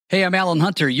Hey, I'm Alan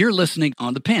Hunter. You're listening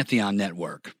on the Pantheon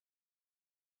Network.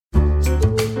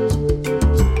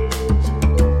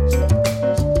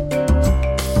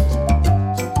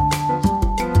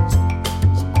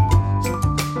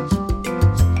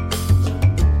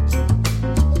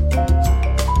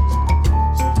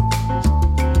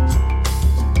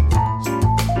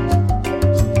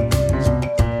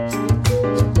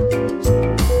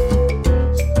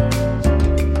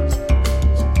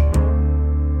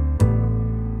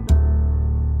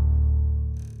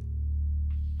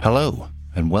 Hello,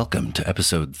 and welcome to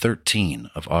episode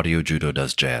 13 of Audio Judo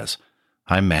Does Jazz.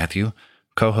 I'm Matthew,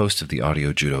 co-host of the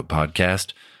Audio Judo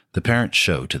podcast, the parent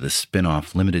show to the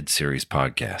spin-off limited series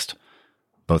podcast.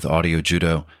 Both Audio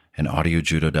Judo and Audio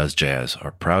Judo Does Jazz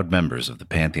are proud members of the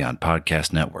Pantheon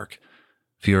Podcast Network.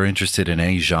 If you are interested in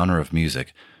any genre of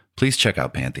music, please check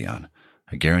out Pantheon.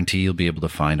 I guarantee you'll be able to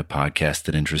find a podcast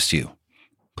that interests you.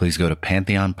 Please go to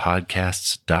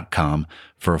pantheonpodcasts.com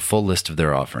for a full list of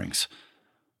their offerings.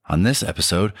 On this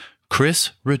episode, Chris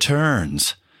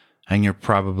returns, and you're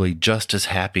probably just as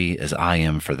happy as I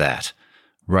am for that.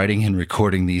 Writing and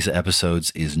recording these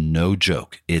episodes is no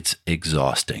joke. It's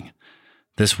exhausting.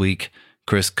 This week,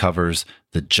 Chris covers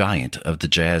the giant of the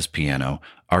jazz piano,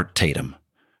 Art Tatum.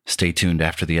 Stay tuned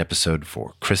after the episode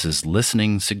for Chris's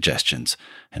listening suggestions.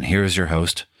 And here is your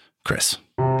host, Chris.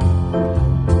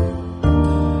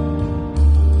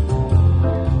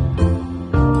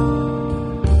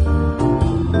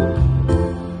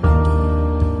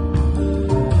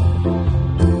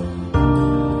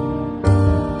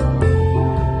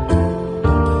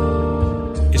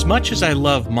 As much as I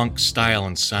love Monk's style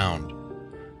and sound,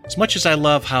 as much as I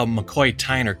love how McCoy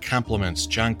Tyner complements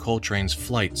John Coltrane's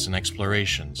flights and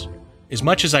explorations, as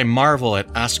much as I marvel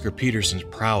at Oscar Peterson's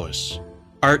prowess,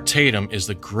 Art Tatum is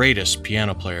the greatest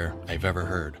piano player I've ever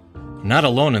heard. I'm not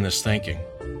alone in this thinking.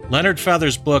 Leonard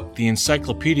Feather's book, The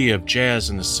Encyclopedia of Jazz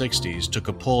in the 60s, took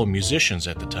a poll of musicians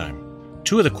at the time.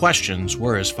 Two of the questions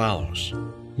were as follows.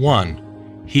 1.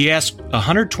 He asked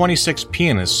 126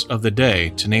 pianists of the day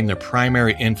to name their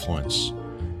primary influence.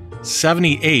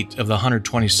 78 of the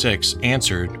 126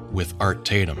 answered with Art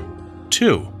Tatum.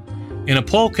 2. In a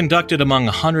poll conducted among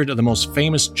 100 of the most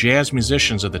famous jazz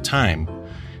musicians of the time,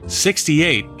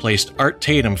 68 placed Art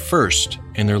Tatum first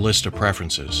in their list of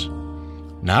preferences.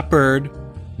 Not Bird,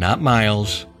 not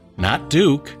Miles, not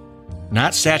Duke,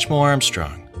 not Satchmo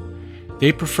Armstrong.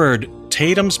 They preferred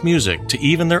Tatum's music to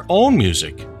even their own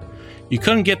music. You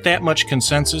couldn't get that much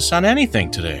consensus on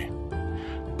anything today.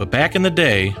 But back in the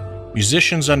day,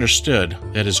 musicians understood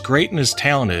that as great and as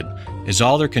talented as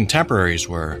all their contemporaries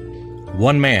were,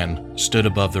 one man stood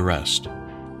above the rest.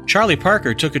 Charlie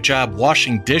Parker took a job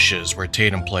washing dishes where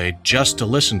Tatum played just to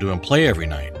listen to him play every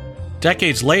night.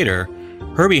 Decades later,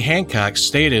 Herbie Hancock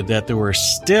stated that there were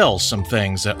still some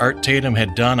things that Art Tatum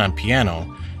had done on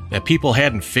piano that people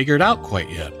hadn't figured out quite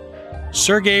yet.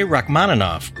 Sergei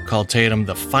Rachmaninoff called Tatum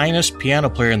the finest piano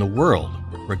player in the world,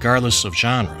 regardless of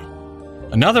genre.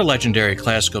 Another legendary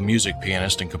classical music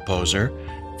pianist and composer,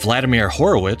 Vladimir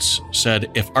Horowitz,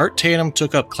 said, "If Art Tatum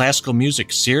took up classical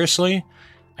music seriously,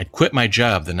 I'd quit my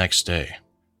job the next day."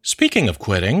 Speaking of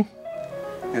quitting,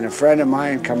 and a friend of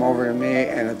mine come over to me,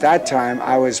 and at that time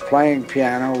I was playing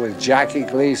piano with Jackie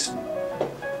Gleason.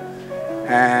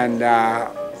 And I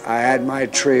had my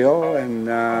trio, and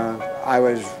I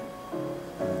was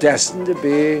destined to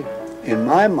be, in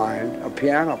my mind, a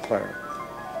piano player.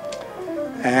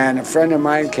 And a friend of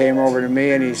mine came over to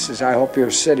me and he says, "I hope you're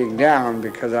sitting down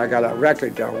because I got a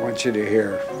record I want you to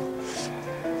hear."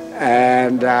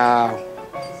 And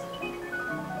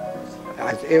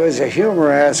it was a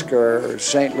humoresque or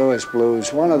St. Louis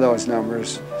Blues, one of those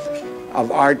numbers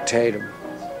of Art Tatum.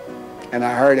 And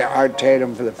I heard Art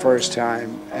Tatum for the first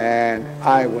time and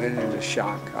I went into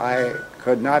shock. I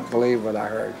could not believe what I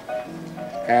heard.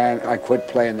 And I quit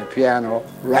playing the piano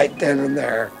right then and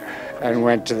there and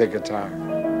went to the guitar.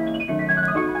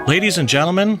 Ladies and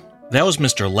gentlemen, that was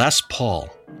Mr. Les Paul,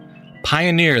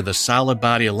 pioneer of the solid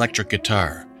body electric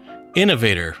guitar,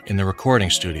 innovator in the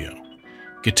recording studio,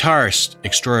 guitarist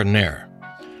extraordinaire,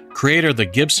 creator of the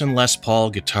Gibson Les Paul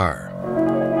guitar.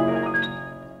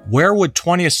 Where would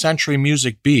 20th century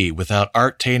music be without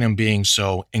Art Tatum being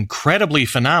so incredibly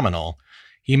phenomenal,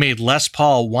 he made Les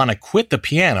Paul want to quit the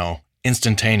piano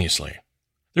instantaneously?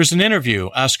 There's an interview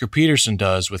Oscar Peterson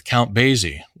does with Count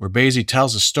Basie, where Basie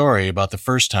tells a story about the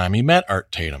first time he met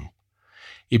Art Tatum.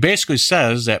 He basically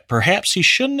says that perhaps he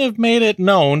shouldn't have made it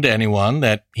known to anyone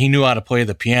that he knew how to play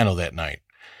the piano that night.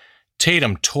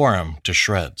 Tatum tore him to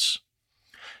shreds.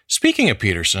 Speaking of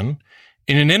Peterson,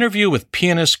 in an interview with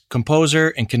pianist,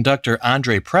 composer, and conductor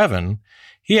Andre Previn,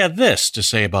 he had this to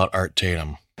say about Art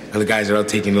Tatum. Other guys are out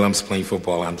taking lumps playing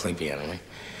football. I'm playing piano, right?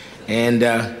 And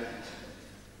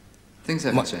things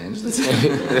haven't changed.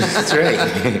 That's right.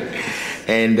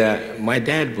 And my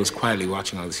dad was quietly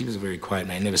watching all this. He was very quiet,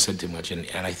 and I never said too much. And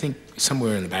I think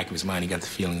somewhere in the back of his mind, he got the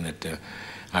feeling that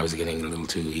I was getting a little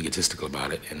too egotistical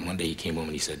about it. And one day he came home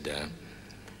and he said,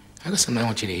 I got something I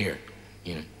want you to hear,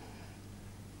 you know.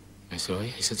 I said, oh,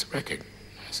 yeah. He said, it's a record.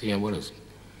 I said, yeah, what is it?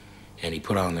 And he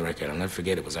put on the record. I'll never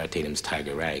forget it was Art Tatum's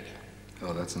Tiger Rag.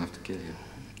 Oh, that's enough to kill you.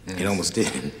 Yes. It almost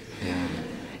did. Yeah.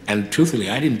 And truthfully,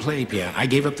 I didn't play piano. I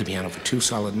gave up the piano for 2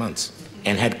 solid months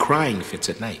and had crying fits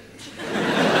at night.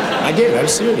 I did. I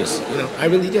was serious. You know, I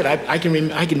really did. I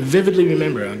can vividly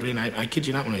remember, Andre, and I kid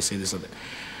you not when I say this.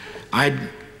 I'd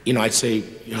say,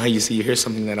 you know, you hear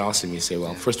something that awesome, you say,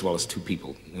 well, first of all, it's 2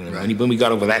 people. You know, right. When we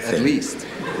got over that thing. At least.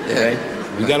 Yeah.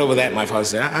 Right? We got over that, my father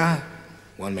said,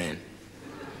 one man.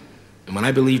 And when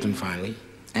I believed him finally.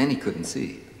 And he couldn't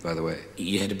see, by the way.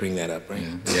 You had to bring that up, right?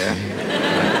 Yeah.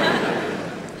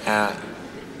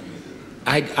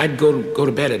 I'd go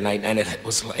to bed at night, and it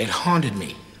haunted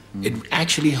me. It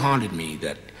actually haunted me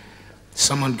that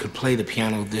someone could play the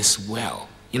piano this well.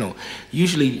 You know,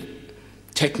 usually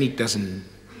technique doesn't.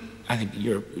 I think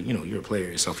you're a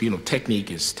player yourself. You know,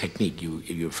 technique is technique.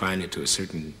 You find it to a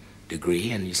certain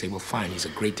degree, and you say, well, fine, he's a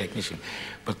great technician.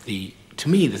 But to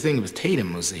me, the thing with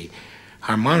Tatum was the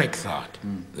harmonic thought,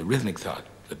 the rhythmic thought.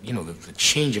 The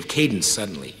change of cadence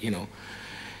suddenly. You know,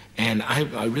 and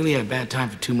I really had a bad time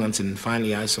for 2 months, and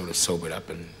finally I sort of sobered up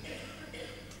and.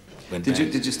 Did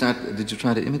you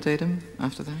try to imitate him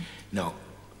after that? No.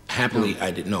 Happily, no.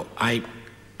 I did. No.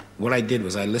 What I did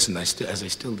was I listened, as I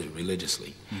still do,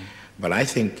 religiously. But I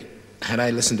think, had I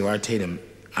listened to Art Tatum,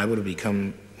 I would have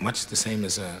become much the same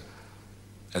as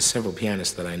several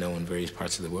pianists that I know in various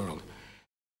parts of the world.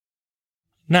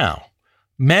 Now,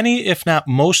 many, if not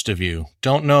most of you,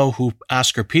 don't know who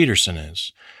Oscar Peterson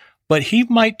is, but he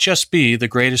might just be the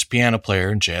greatest piano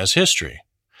player in jazz history.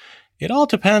 It all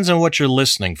depends on what you're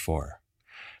listening for.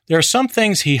 There are some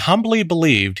things he humbly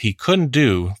believed he couldn't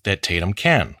do that Tatum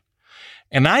can.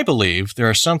 And I believe there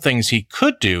are some things he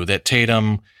could do that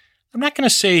Tatum, I'm not going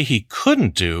to say he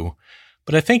couldn't do,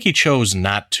 but I think he chose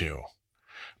not to.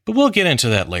 But we'll get into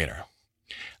that later.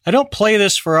 I don't play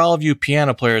this for all of you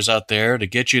piano players out there to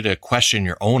get you to question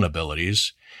your own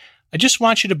abilities. I just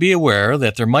want you to be aware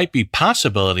that there might be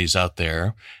possibilities out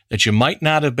there that you might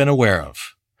not have been aware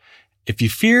of. If you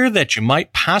fear that you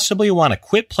might possibly want to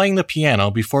quit playing the piano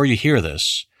before you hear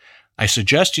this, I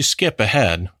suggest you skip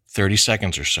ahead 30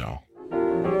 seconds or so.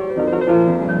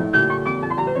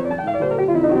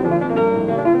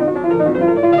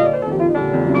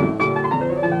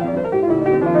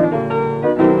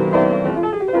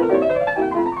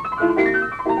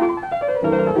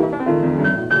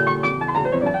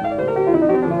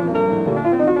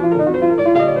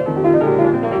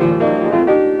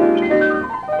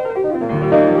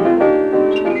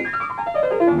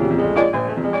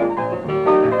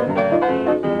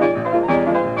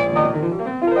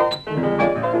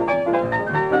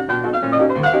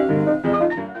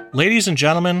 Ladies and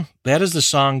gentlemen, that is the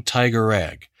song Tiger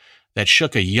Rag that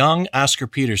shook a young Oscar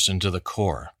Peterson to the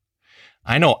core.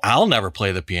 I know I'll never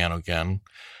play the piano again,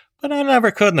 but I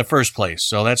never could in the first place,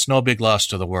 so that's no big loss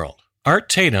to the world. Art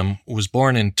Tatum was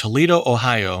born in Toledo,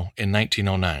 Ohio in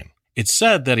 1909. It's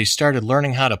said that he started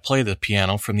learning how to play the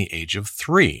piano from the age of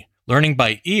 3, learning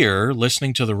by ear,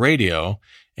 listening to the radio,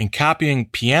 and copying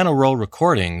piano roll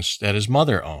recordings that his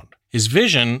mother owned. His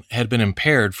vision had been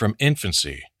impaired from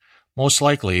infancy, most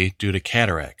likely due to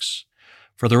cataracts.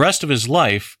 For the rest of his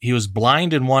life, he was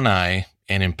blind in one eye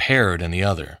and impaired in the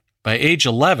other. By age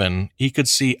 11, he could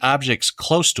see objects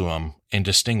close to him and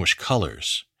distinguish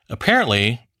colors.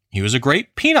 Apparently, he was a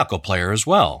great pinochle player as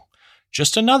well.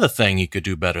 Just another thing he could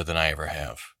do better than I ever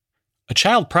have. A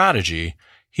child prodigy,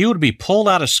 he would be pulled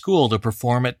out of school to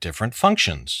perform at different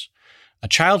functions. A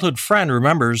childhood friend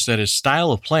remembers that his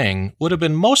style of playing would have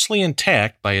been mostly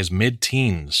intact by his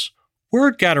mid-teens.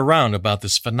 Word got around about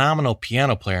this phenomenal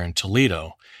piano player in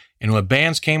Toledo, and when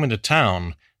bands came into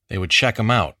town, they would check him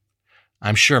out.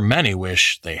 I'm sure many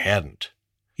wish they hadn't.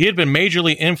 He had been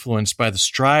majorly influenced by the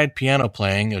stride piano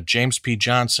playing of James P.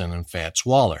 Johnson and Fats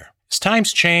Waller. As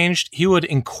times changed, he would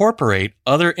incorporate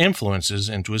other influences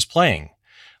into his playing,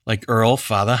 like Earl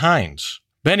Father Hines.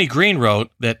 Benny Green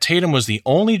wrote that Tatum was the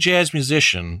only jazz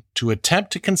musician to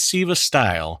attempt to conceive a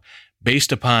style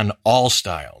based upon all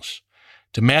styles,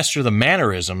 to master the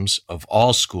mannerisms of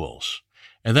all schools,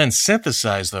 and then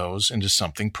synthesize those into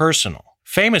something personal.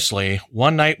 Famously,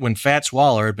 one night when Fats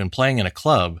Waller had been playing in a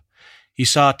club, he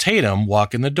saw Tatum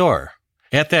walk in the door.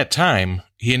 At that time,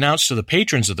 he announced to the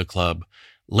patrons of the club,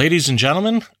 "Ladies and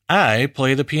gentlemen, I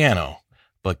play the piano,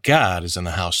 but God is in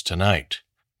the house tonight.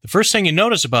 The first thing you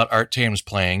notice about Art Tatum's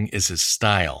playing is his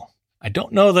style. I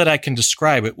don't know that I can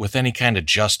describe it with any kind of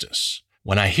justice.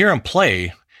 When I hear him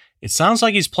play, it sounds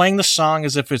like he's playing the song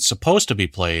as if it's supposed to be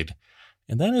played,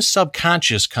 and then his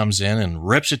subconscious comes in and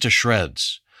rips it to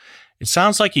shreds. It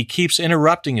sounds like he keeps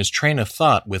interrupting his train of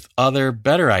thought with other,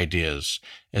 better ideas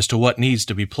as to what needs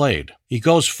to be played. He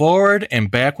goes forward and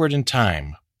backward in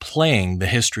time, playing the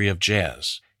history of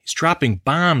jazz. He's dropping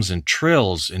bombs and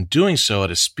trills and doing so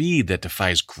at a speed that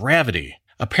defies gravity.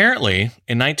 Apparently,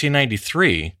 in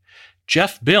 1993,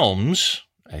 Jeff Bilmes,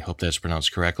 I hope that's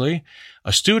pronounced correctly,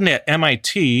 a student at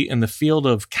MIT in the field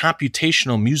of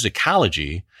computational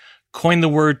musicology, coined the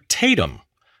word Tatum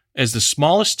as the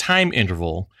smallest time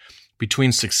interval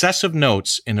between successive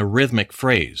notes in a rhythmic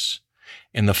phrase,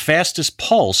 and the fastest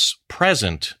pulse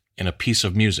present in a piece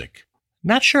of music.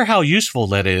 Not sure how useful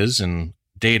that is in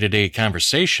day-to-day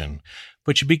conversation,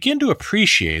 but you begin to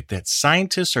appreciate that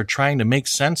scientists are trying to make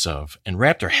sense of and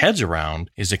wrap their heads around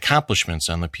his accomplishments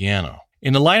on the piano.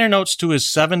 In the liner notes to his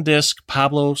 7-disc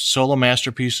Pablo Solo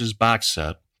Masterpieces box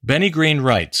set, Benny Green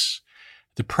writes,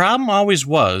 "The problem always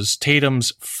was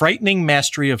Tatum's frightening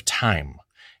mastery of time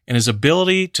and his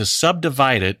ability to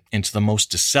subdivide it into the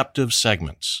most deceptive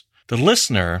segments. The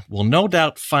listener will no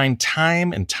doubt find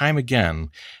time and time again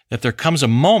that there comes a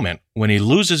moment when he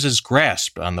loses his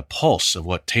grasp on the pulse of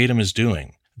what Tatum is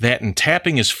doing, that in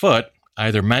tapping his foot,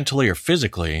 either mentally or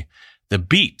physically, the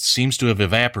beat seems to have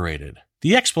evaporated.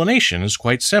 The explanation is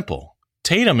quite simple.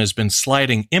 Tatum has been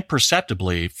sliding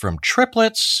imperceptibly from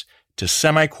triplets to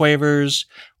semiquavers,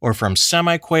 or from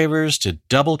semiquavers to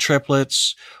double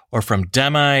triplets, or from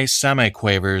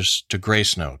demi-semiquavers to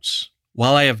grace notes.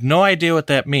 While I have no idea what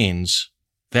that means,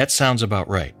 that sounds about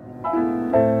right."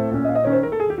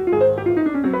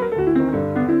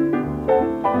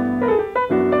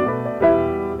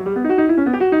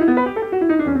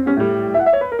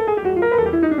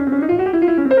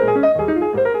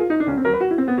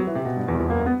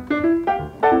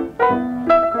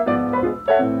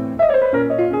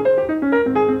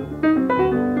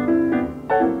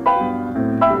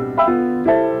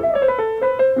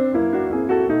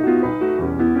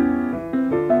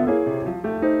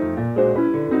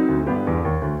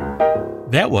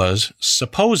 That was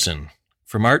Supposin'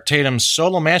 from Art Tatum's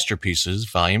Solo Masterpieces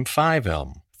Volume 5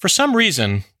 album. For some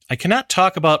reason, I cannot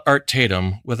talk about Art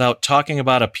Tatum without talking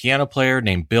about a piano player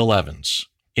named Bill Evans.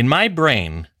 In my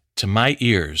brain, to my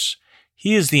ears,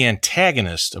 he is the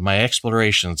antagonist of my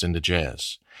explorations into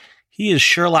jazz. He is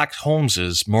Sherlock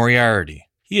Holmes's Moriarty.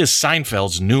 He is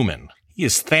Seinfeld's Newman. He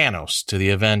is Thanos to the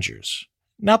Avengers.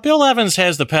 Now, Bill Evans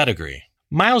has the pedigree.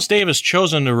 Miles Davis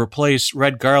chose him to replace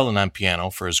Red Garland on piano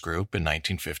for his group in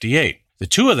 1958. The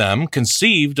two of them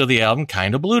conceived of the album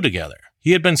Kinda Blue together.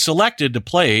 He had been selected to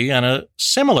play on a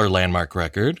similar landmark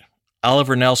record,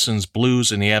 Oliver Nelson's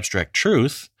Blues and the Abstract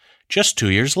Truth, just 2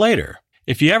 years later.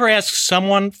 If you ever ask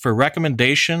someone for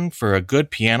recommendation for a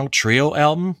good piano trio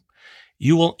album,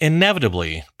 you will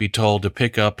inevitably be told to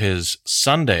pick up his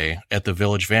Sunday at the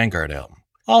Village Vanguard album,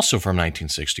 also from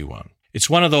 1961. It's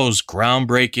one of those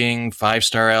groundbreaking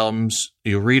 5-star albums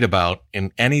you read about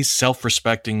in any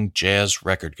self-respecting jazz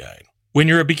record guide. When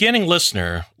you're a beginning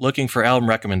listener looking for album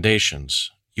recommendations,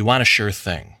 you want a sure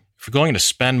thing. If you're going to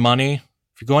spend money,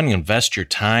 if you're going to invest your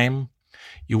time,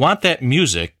 you want that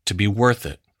music to be worth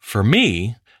it. For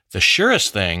me, the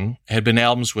surest thing had been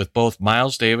albums with both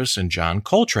Miles Davis and John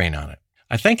Coltrane on it.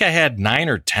 I think I had 9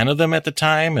 or 10 of them at the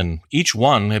time, and each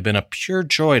one had been a pure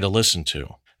joy to listen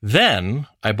to. Then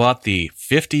I bought the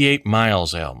 58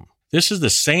 Miles album. This is the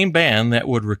same band that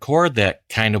would record that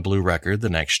Kinda Blue record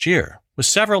the next year. With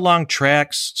several long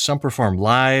tracks, some performed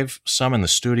live, some in the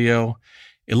studio,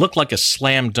 it looked like a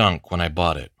slam dunk when I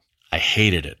bought it. I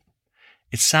hated it.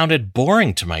 It sounded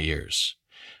boring to my ears.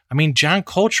 I mean, John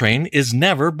Coltrane is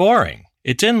never boring.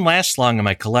 It didn't last long in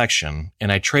my collection,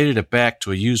 and I traded it back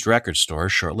to a used record store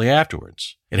shortly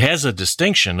afterwards. It has a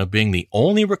distinction of being the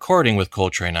only recording with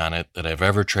Coltrane on it that I've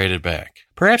ever traded back.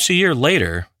 Perhaps a year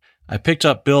later, I picked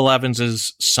up Bill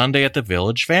Evans's Sunday at the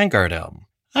Village Vanguard album.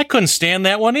 I couldn't stand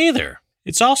that one either.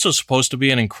 It's also supposed to be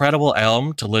an incredible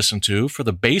album to listen to for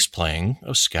the bass playing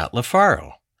of Scott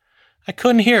LaFaro. I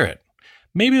couldn't hear it.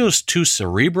 Maybe it was too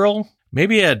cerebral.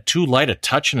 Maybe he had too light a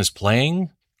touch in his playing.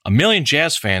 A million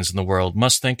jazz fans in the world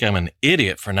must think I'm an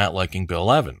idiot for not liking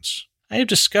Bill Evans. I have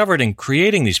discovered in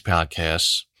creating these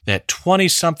podcasts that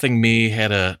 20-something me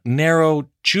had a narrow,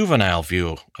 juvenile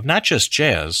view of not just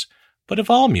jazz, but of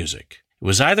all music. It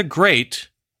was either great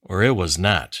or it was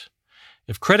not.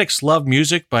 If critics loved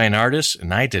music by an artist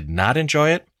and I did not enjoy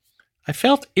it, I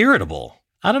felt irritable.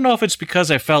 I don't know if it's because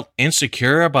I felt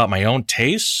insecure about my own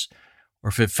tastes, or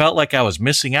if it felt like I was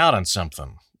missing out on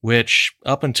something, which,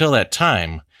 up until that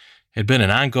time, had been an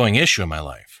ongoing issue in my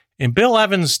life. In Bill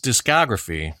Evans'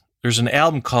 discography, there's an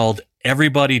album called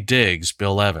Everybody Digs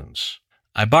Bill Evans.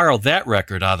 I borrowed that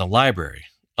record out of the library,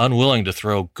 unwilling to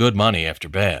throw good money after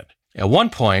bad. At one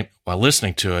point, while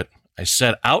listening to it, I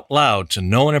said out loud to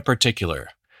no one in particular,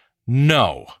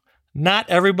 "No, not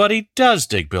everybody does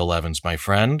dig Bill Evans, my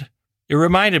friend." It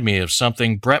reminded me of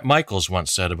something Bret Michaels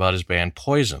once said about his band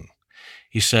Poison.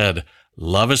 He said,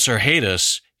 "Love us or hate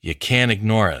us, you can't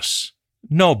ignore us."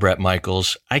 No, Bret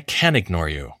Michaels, I can ignore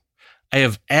you. I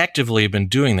have actively been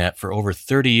doing that for over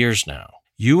 30 years now.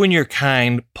 You and your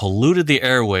kind polluted the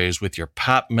airways with your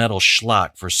pop metal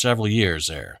schlock for several years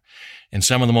there, in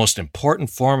some of the most important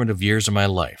formative years of my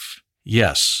life.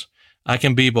 Yes, I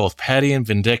can be both petty and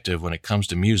vindictive when it comes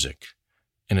to music,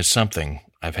 and it's something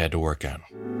I've had to work on.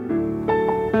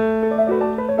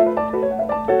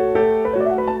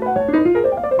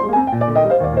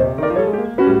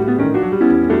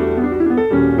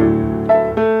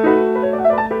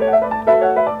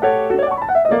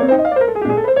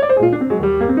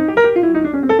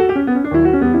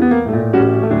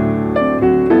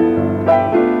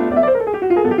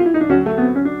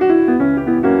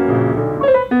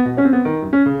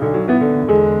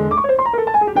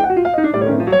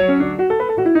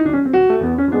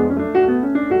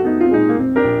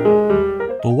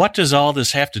 What does all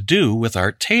this have to do with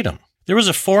Art Tatum? There was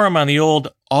a forum on the old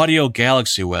Audio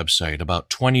Galaxy website about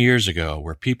 20 years ago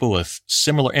where people with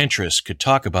similar interests could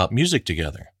talk about music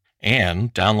together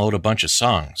and download a bunch of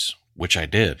songs, which I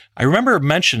did. I remember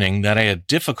mentioning that I had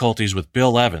difficulties with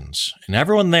Bill Evans, and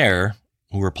everyone there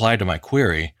who replied to my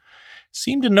query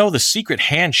seemed to know the secret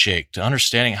handshake to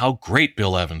understanding how great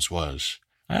Bill Evans was.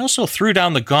 I also threw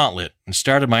down the gauntlet and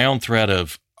started my own thread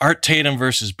of Art Tatum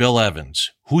versus Bill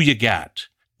Evans. Who you got?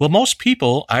 Well, most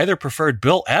people either preferred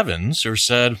Bill Evans or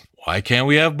said, why can't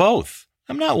we have both?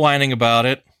 I'm not whining about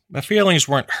it. My feelings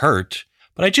weren't hurt,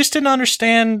 but I just didn't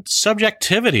understand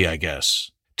subjectivity, I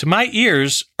guess. To my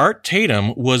ears, Art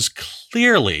Tatum was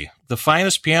clearly the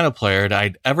finest piano player that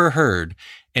I'd ever heard,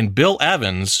 and Bill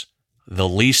Evans, the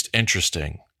least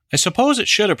interesting. I suppose it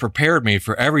should have prepared me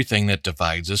for everything that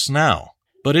divides us now,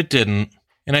 but it didn't,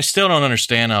 and I still don't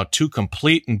understand how two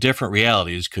complete and different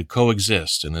realities could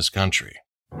coexist in this country.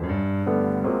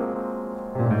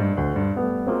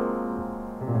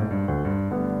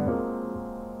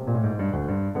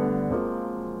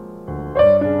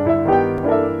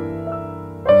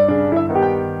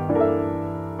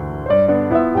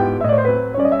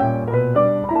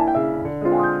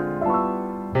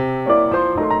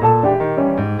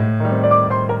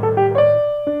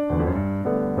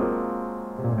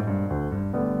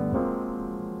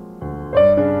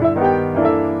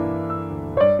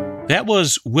 That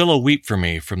was Willow Weep for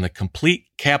Me from the complete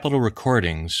Capitol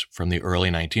recordings from the early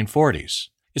 1940s.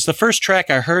 It's the first track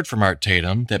I heard from Art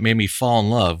Tatum that made me fall in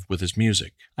love with his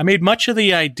music. I made much of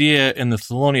the idea in the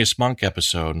Thelonious Monk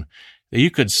episode that you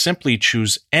could simply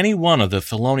choose any one of the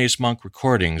Thelonious Monk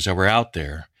recordings that were out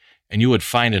there, and you would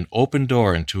find an open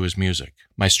door into his music.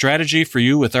 My strategy for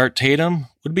you with Art Tatum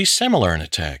would be similar in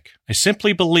attack. I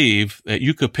simply believe that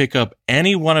you could pick up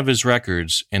any one of his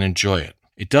records and enjoy it.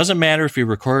 It doesn't matter if you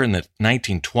record in the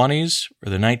 1920s or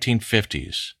the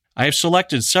 1950s. I have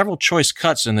selected several choice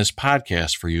cuts in this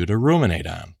podcast for you to ruminate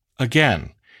on.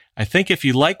 Again, I think if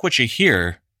you like what you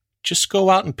hear, just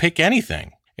go out and pick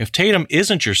anything. If Tatum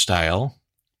isn't your style,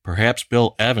 perhaps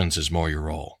Bill Evans is more your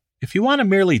role. If you want to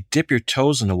merely dip your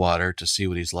toes in the water to see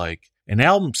what he's like, an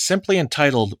album simply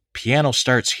entitled Piano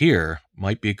Starts Here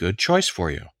might be a good choice for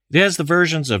you. It has the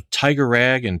versions of Tiger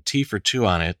Rag and Tea for Two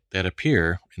on it that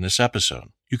appear in this episode.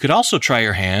 You could also try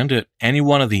your hand at any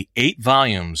one of the 8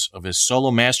 volumes of his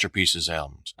Solo Masterpieces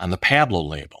albums on the Pablo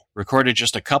label, recorded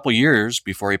just a couple years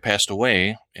before he passed away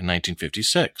in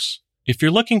 1956. If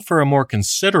you're looking for a more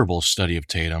considerable study of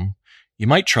Tatum, you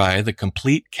might try the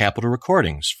complete Capitol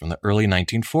recordings from the early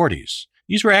 1940s.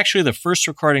 These were actually the first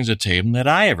recordings of Tatum that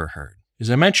I ever heard.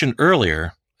 As I mentioned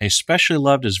earlier, I especially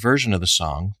loved his version of the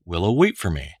song Willow Weep for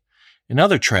Me, and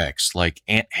other tracks like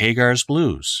Aunt Hagar's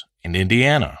Blues and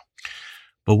Indiana.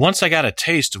 But once I got a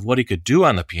taste of what he could do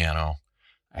on the piano,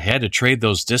 I had to trade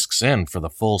those discs in for the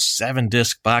full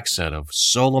 7-disc box set of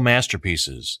Solo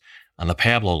Masterpieces on the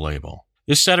Pablo label.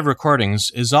 This set of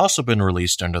recordings has also been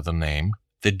released under the name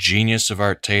The Genius of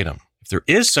Art Tatum. If there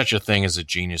is such a thing as a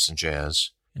genius in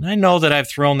jazz, and I know that I've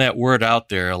thrown that word out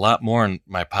there a lot more in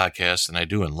my podcast than I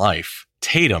do in life,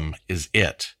 Tatum is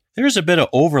it. There's a bit of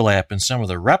overlap in some of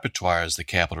the repertoires of the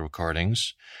Capitol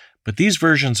recordings, but these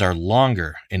versions are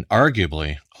longer and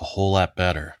arguably a whole lot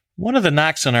better. One of the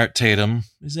knocks on Art Tatum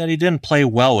is that he didn't play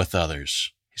well with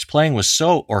others. His playing was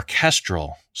so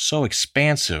orchestral, so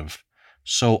expansive,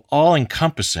 so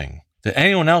all-encompassing, that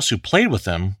anyone else who played with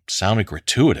him sounded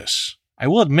gratuitous. I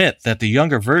will admit that the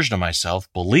younger version of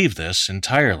myself believed this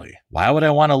entirely. Why would I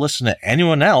want to listen to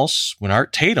anyone else when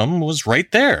Art Tatum was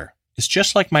right there? It's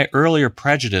just like my earlier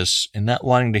prejudice in not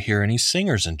wanting to hear any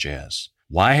singers in jazz.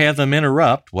 Why have them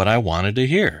interrupt what I wanted to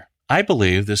hear? I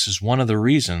believe this is one of the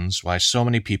reasons why so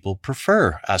many people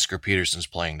prefer Oscar Peterson's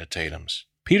playing to Tatum's.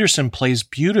 Peterson plays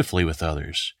beautifully with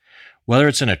others. Whether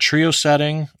it's in a trio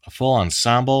setting, a full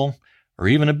ensemble, or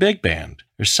even a big band,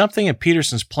 there's something in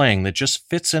Peterson's playing that just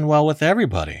fits in well with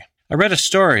everybody. I read a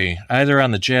story, either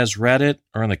on the Jazz Reddit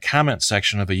or in the comment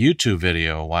section of a YouTube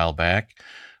video a while back,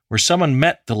 where someone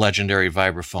met the legendary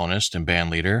vibraphonist and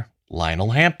bandleader,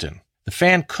 Lionel Hampton. The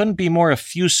fan couldn't be more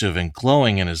effusive and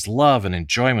glowing in his love and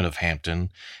enjoyment of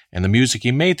Hampton and the music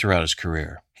he made throughout his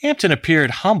career. Hampton appeared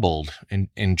humbled and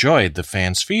enjoyed the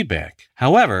fans' feedback.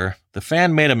 However, the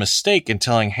fan made a mistake in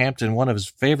telling Hampton one of his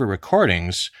favorite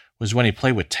recordings was when he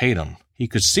played with Tatum. He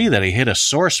could see that he hit a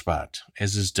sore spot,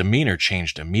 as his demeanor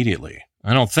changed immediately.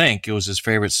 I don't think it was his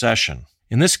favorite session.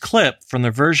 In this clip from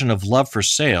the version of Love for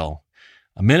Sale,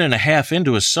 a minute and a half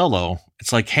into his solo,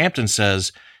 it's like Hampton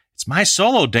says, "It's my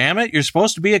solo, damn it, you're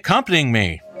supposed to be accompanying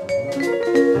me."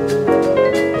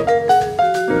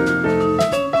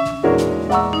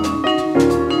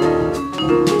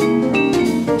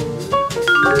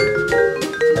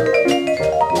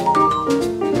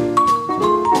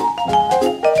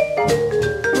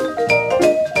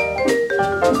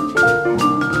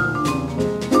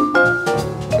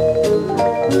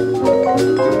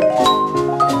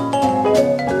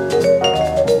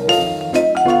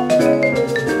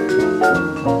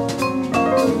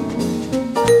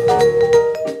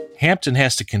 Hampton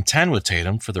has to contend with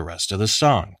Tatum for the rest of the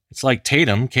song. It's like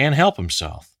Tatum can't help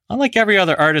himself. Unlike every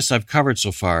other artist I've covered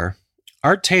so far,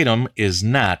 Art Tatum is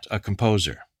not a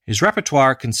composer. His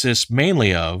repertoire consists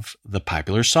mainly of the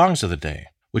popular songs of the day,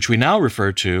 which we now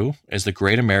refer to as the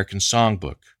Great American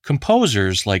Songbook.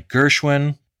 Composers like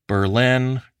Gershwin,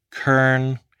 Berlin,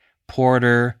 Kern,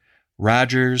 Porter,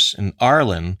 Rogers, and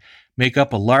Arlen make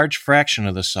up a large fraction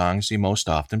of the songs he most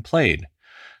often played.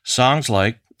 Songs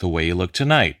like The Way You Look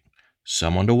Tonight,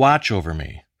 Someone to Watch Over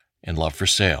Me, and Love for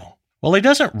Sale. While he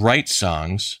doesn't write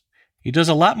songs, he does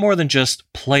a lot more than just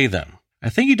play them. I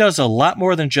think he does a lot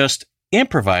more than just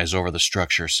improvise over the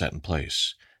structure set in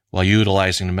place while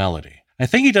utilizing the melody. I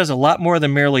think he does a lot more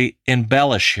than merely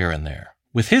embellish here and there.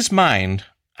 With his mind,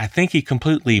 I think he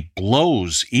completely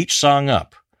blows each song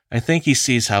up. I think he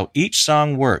sees how each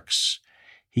song works.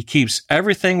 He keeps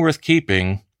everything worth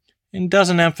keeping and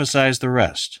doesn't emphasize the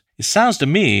rest. It sounds to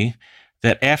me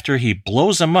that after he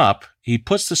blows them up, he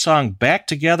puts the song back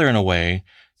together in a way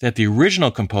that the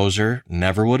original composer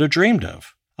never would have dreamed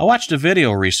of. I watched a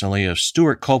video recently of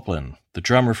Stuart Copeland, the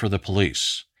drummer for The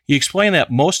Police. He explained that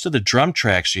most of the drum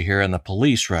tracks you hear on the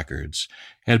Police records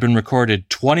had been recorded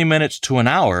 20 minutes to an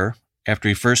hour after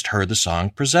he first heard the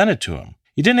song presented to him.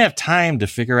 He didn't have time to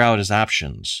figure out his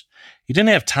options. He didn't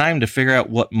have time to figure out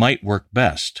what might work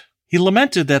best. He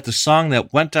lamented that the song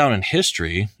that went down in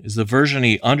history is the version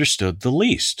he understood the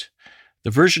least, the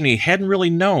version he hadn't really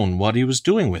known what he was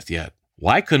doing with yet.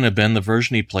 Why couldn't it have been the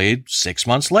version he played 6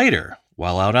 months later,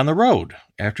 while out on the road,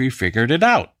 after he figured it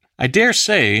out? I dare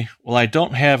say, while I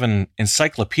don't have an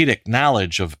encyclopedic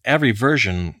knowledge of every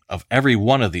version of every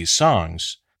one of these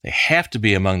songs, they have to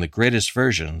be among the greatest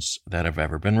versions that have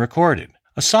ever been recorded.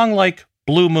 A song like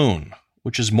Blue Moon,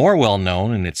 which is more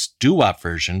well-known in its doo-wop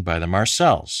version by the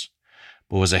Marcells,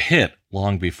 but was a hit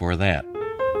long before that.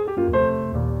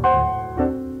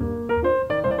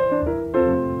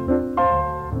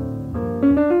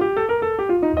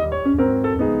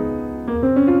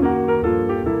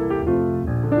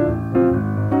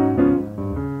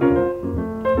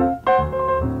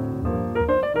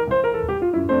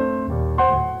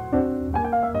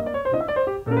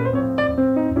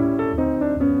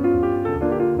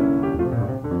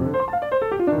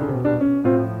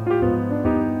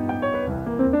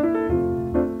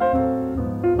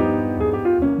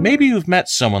 Maybe you've met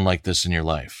someone like this in your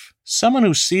life. Someone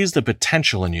who sees the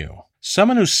potential in you.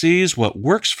 Someone who sees what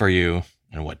works for you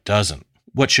and what doesn't.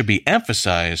 What should be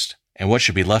emphasized and what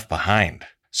should be left behind.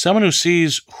 Someone who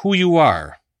sees who you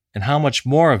are and how much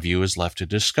more of you is left to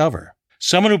discover.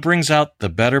 Someone who brings out the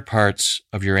better parts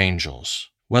of your angels.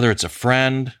 Whether it's a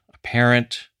friend, a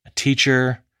parent, a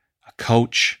teacher, a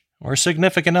coach, or a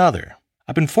significant other.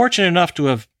 I've been fortunate enough to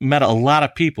have met a lot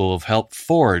of people who have helped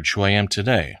forge who I am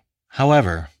today.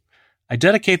 However, I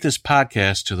dedicate this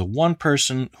podcast to the one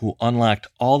person who unlocked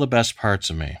all the best parts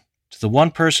of me, to the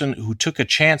one person who took a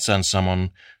chance on someone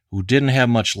who didn't have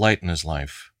much light in his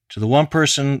life, to the one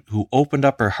person who opened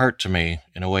up her heart to me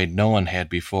in a way no one had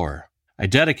before. I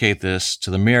dedicate this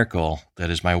to the miracle that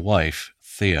is my wife,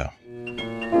 Thea.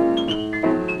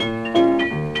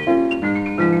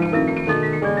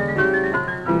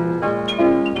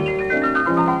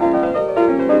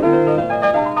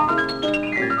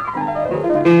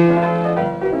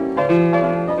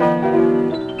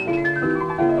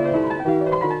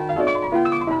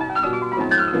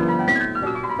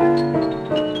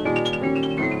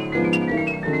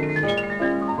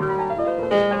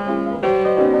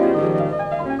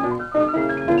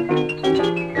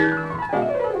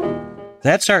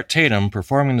 That's Art Tatum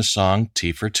performing the song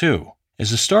Tea for Two.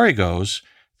 As the story goes,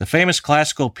 the famous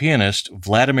classical pianist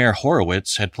Vladimir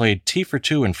Horowitz had played Tea for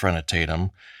Two in front of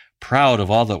Tatum, proud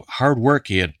of all the hard work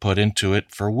he had put into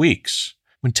it for weeks.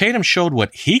 When Tatum showed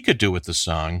what he could do with the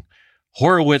song,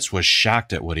 Horowitz was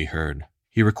shocked at what he heard.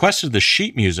 He requested the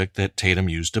sheet music that Tatum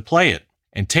used to play it,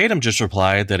 and Tatum just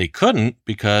replied that he couldn't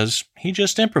because he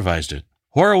just improvised it.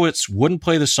 Horowitz wouldn't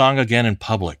play the song again in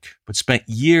public, but spent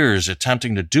years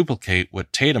attempting to duplicate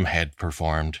what Tatum had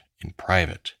performed in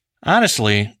private.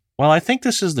 Honestly, while I think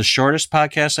this is the shortest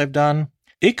podcast I've done,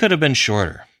 it could have been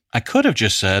shorter. I could have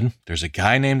just said, there's a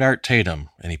guy named Art Tatum,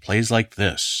 and he plays like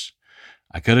this.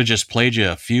 I could have just played you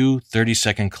a few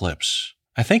 30-second clips.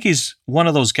 I think he's one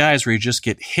of those guys where you just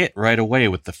get hit right away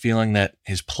with the feeling that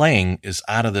his playing is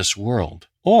out of this world.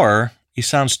 Or he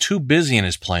sounds too busy in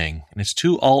his playing, and it's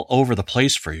too all over the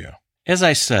place for you. As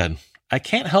I said, I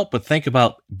can't help but think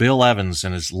about Bill Evans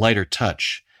and his lighter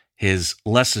touch, his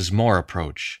less is more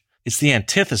approach. It's the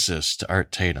antithesis to Art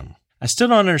Tatum. I still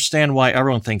don't understand why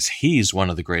everyone thinks he's one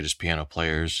of the greatest piano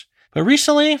players, but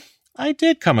recently I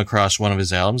did come across one of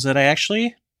his albums that I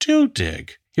actually do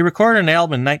dig. He recorded an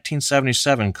album in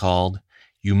 1977 called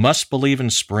You Must Believe in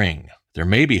Spring. There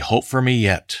May Be Hope for Me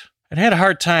Yet. I'd had a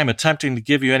hard time attempting to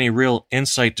give you any real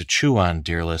insight to chew on,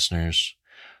 dear listeners.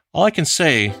 All I can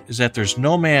say is that there's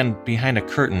no man behind a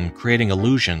curtain creating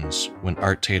illusions when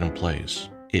Art Tatum plays.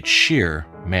 It's sheer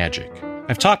magic.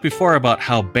 I've talked before about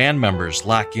how band members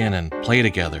lock in and play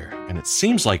together, and it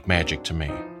seems like magic to me.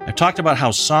 I've talked about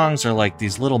how songs are like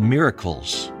these little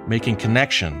miracles, making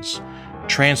connections,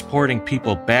 transporting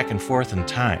people back and forth in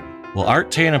time. Well,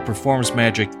 Art Tatum performs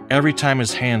magic every time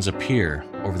his hands appear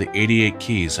over the 88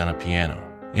 keys on a piano.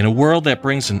 In a world that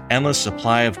brings an endless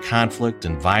supply of conflict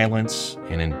and violence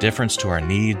and indifference to our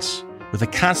needs, with a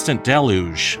constant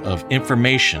deluge of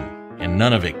information and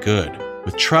none of it good,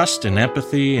 with trust and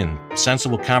empathy and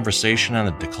sensible conversation on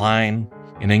the decline,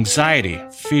 and anxiety,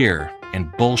 fear,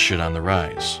 and bullshit on the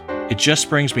rise, it just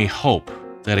brings me hope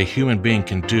that a human being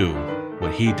can do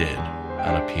what he did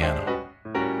on a piano.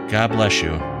 God bless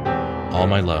you. All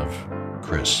my love,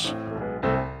 Chris.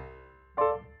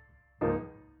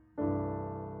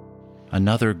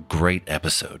 Another great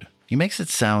episode. He makes it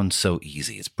sound so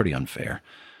easy. It's pretty unfair.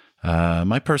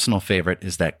 My personal favorite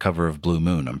is that cover of Blue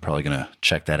Moon. I'm probably going to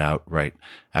check that out right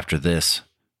after this.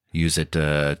 Use it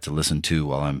to listen to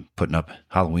while I'm putting up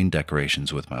Halloween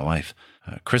decorations with my wife.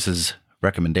 Chris's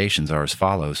recommendations are as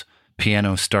follows.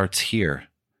 Piano Starts Here,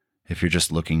 if you're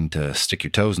just looking to stick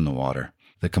your toes in the water.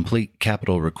 The complete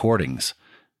Capitol recordings,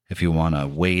 if you want to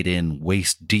wade in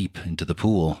waist deep into the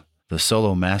pool. The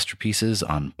solo masterpieces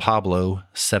on Pablo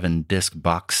 7-disc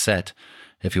box set,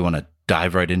 if you want to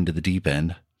dive right into the deep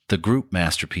end. The group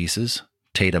masterpieces,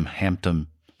 Tatum, Hampton,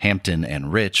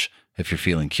 and Rich, if you're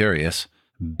feeling curious.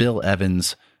 Bill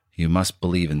Evans, You Must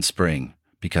Believe in Spring,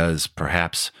 because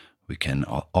perhaps we can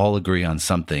all agree on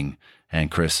something, and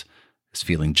Chris is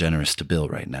feeling generous to Bill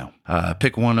right now.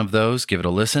 Pick one of those, give it a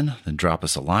listen, then drop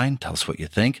us a line, tell us what you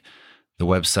think. The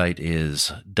website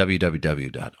is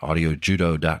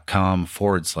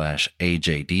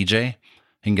www.audiojudo.com/AJDJ. You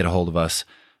can get a hold of us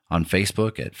on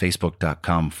Facebook at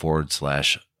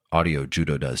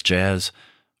facebook.com/AudioJudoDoesJazz,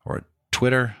 or at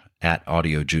Twitter at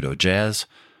AudioJudoJazz,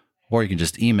 or you can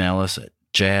just email us at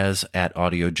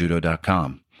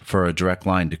jazz@audiojudo.com. For a direct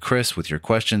line to Chris with your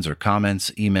questions or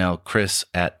comments, email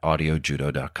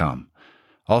chris@audiojudo.com.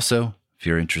 Also, if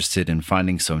you're interested in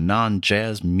finding some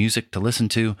non-jazz music to listen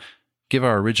to, give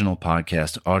our original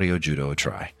podcast, Audio Judo, a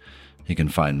try. You can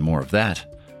find more of that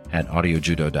at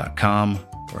audiojudo.com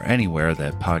or anywhere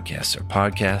that podcasts are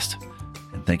podcast.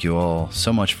 And thank you all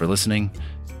so much for listening.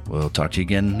 We'll talk to you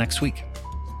again next week.